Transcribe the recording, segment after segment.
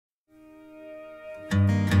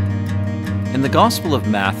In the Gospel of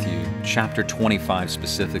Matthew, chapter 25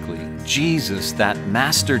 specifically, Jesus, that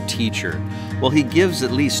master teacher, well, he gives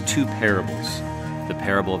at least two parables. The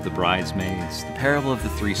parable of the bridesmaids, the parable of the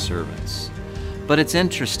three servants. But it's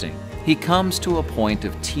interesting. He comes to a point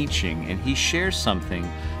of teaching and he shares something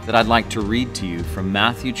that I'd like to read to you from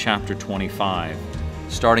Matthew chapter 25,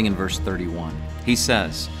 starting in verse 31. He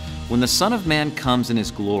says, "When the Son of Man comes in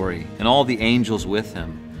his glory and all the angels with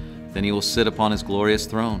him, then he will sit upon his glorious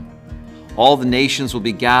throne. All the nations will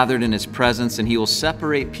be gathered in his presence, and he will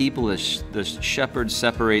separate people as the shepherd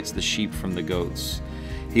separates the sheep from the goats.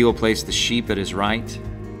 He will place the sheep at his right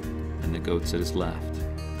and the goats at his left.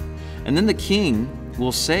 And then the king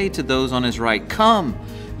will say to those on his right, 'Come,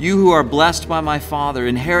 you who are blessed by my Father,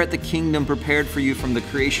 inherit the kingdom prepared for you from the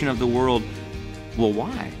creation of the world.' Well,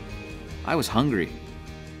 why? I was hungry,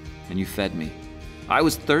 and you fed me. I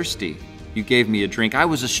was thirsty. You gave me a drink. I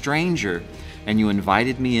was a stranger, and you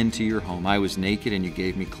invited me into your home. I was naked, and you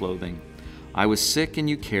gave me clothing. I was sick, and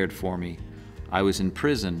you cared for me. I was in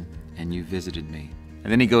prison, and you visited me."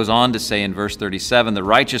 And then he goes on to say in verse 37, "The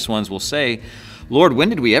righteous ones will say, 'Lord, when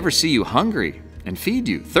did we ever see you hungry and feed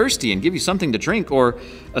you, thirsty and give you something to drink, or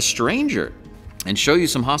a stranger and show you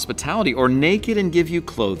some hospitality, or naked and give you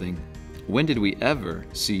clothing? When did we ever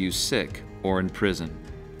see you sick or in prison?'"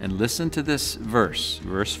 And listen to this verse,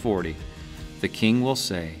 verse 40. "The king will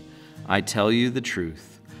say, 'I tell you the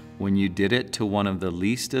truth, when you did it to one of the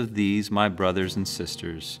least of these, my brothers and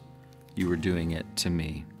sisters, you were doing it to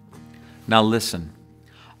me.'" Now listen,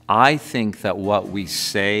 I think that what we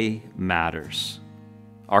say matters.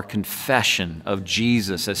 Our confession of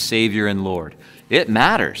Jesus as Savior and Lord, it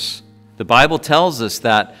matters. The Bible tells us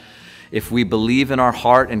that if we believe in our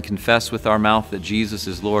heart and confess with our mouth that Jesus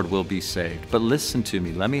is Lord, we'll be saved. But listen to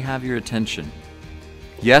me, let me have your attention.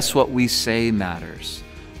 Yes, what we say matters,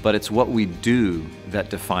 but it's what we do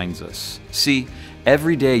that defines us. See,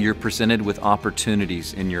 every day you're presented with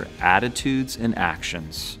opportunities in your attitudes and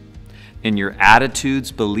actions, in your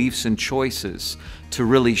attitudes, beliefs, and choices to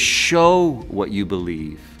really show what you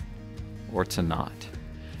believe or to not.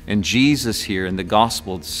 And Jesus here in the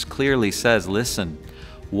Gospels clearly says, listen,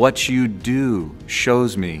 what you do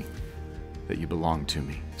shows me that you belong to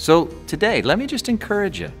me. So today, let me just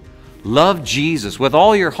encourage you. Love Jesus with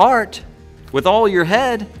all your heart, with all your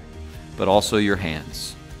head, but also your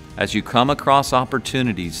hands. As you come across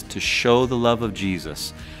opportunities to show the love of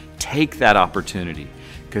Jesus, take that opportunity,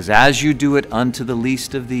 because as you do it unto the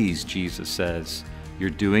least of these, Jesus says, you're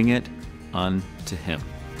doing it unto him.